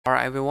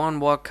Alright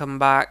everyone, welcome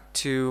back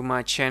to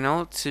my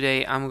channel.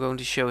 Today I'm going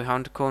to show you how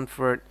to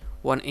convert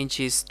 1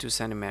 inches to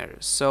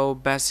centimeters. So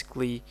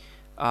basically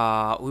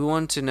we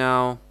want to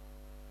know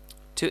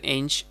 2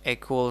 inch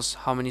equals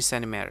how many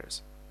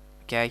centimeters.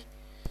 Okay,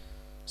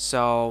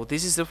 so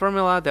this is the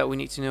formula that we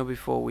need to know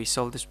before we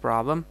solve this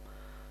problem.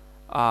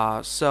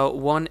 So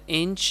 1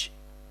 inch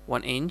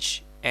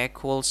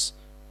equals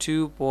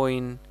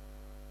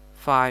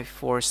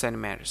 2.54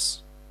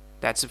 centimeters.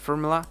 That's the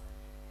formula.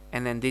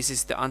 And then this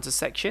is the answer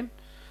section.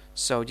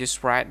 So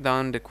just write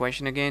down the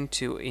question again.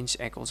 2 inch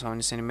equals how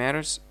many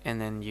centimeters, and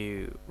then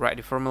you write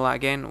the formula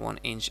again. 1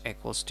 inch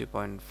equals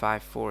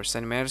 2.54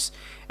 centimeters,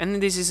 and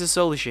then this is the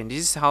solution. This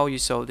is how you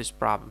solve this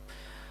problem.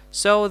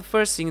 So the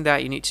first thing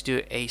that you need to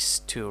do is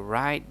to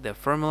write the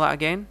formula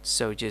again.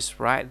 So just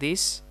write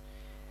this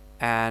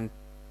and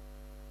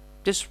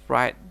just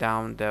write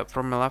down the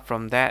formula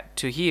from that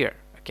to here.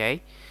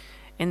 Okay,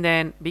 and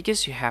then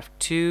because you have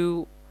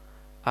two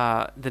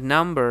the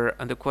number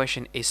on the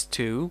question is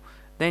 2,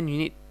 then you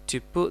need to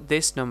put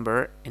this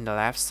number in the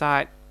left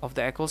side of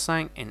the equal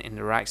sign and in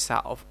the right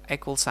side of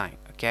equal sign.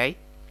 Okay,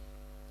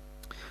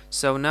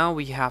 so now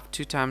we have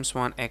 2 times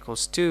 1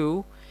 equals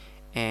 2,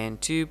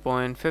 and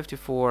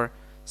 2.54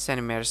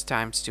 centimeters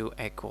times 2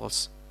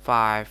 equals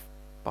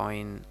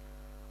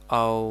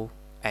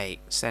 5.08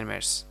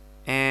 centimeters,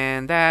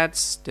 and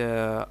that's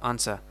the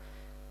answer.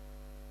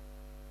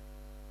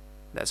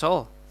 That's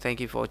all. Thank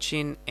you for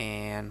watching,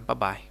 and bye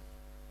bye.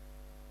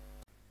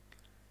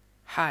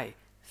 Hi,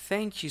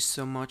 thank you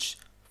so much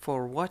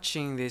for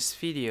watching this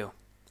video.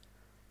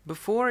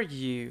 Before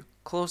you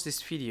close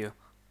this video,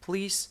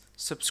 please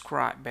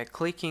subscribe by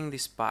clicking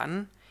this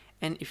button,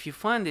 and if you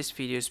find this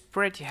video is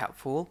pretty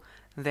helpful,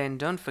 then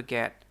don't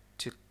forget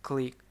to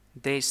click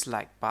this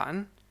like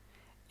button.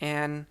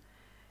 And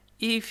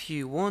if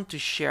you want to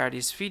share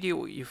this video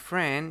with your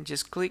friend,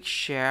 just click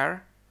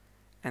share,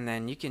 and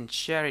then you can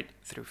share it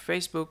through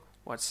Facebook,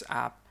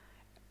 WhatsApp,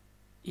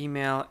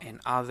 email,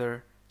 and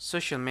other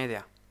social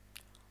media.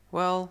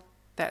 Well,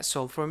 that's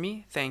all for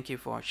me. Thank you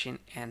for watching,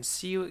 and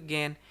see you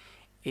again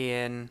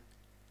in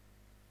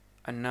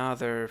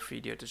another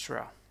video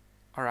tutorial.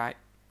 Alright,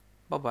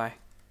 bye bye.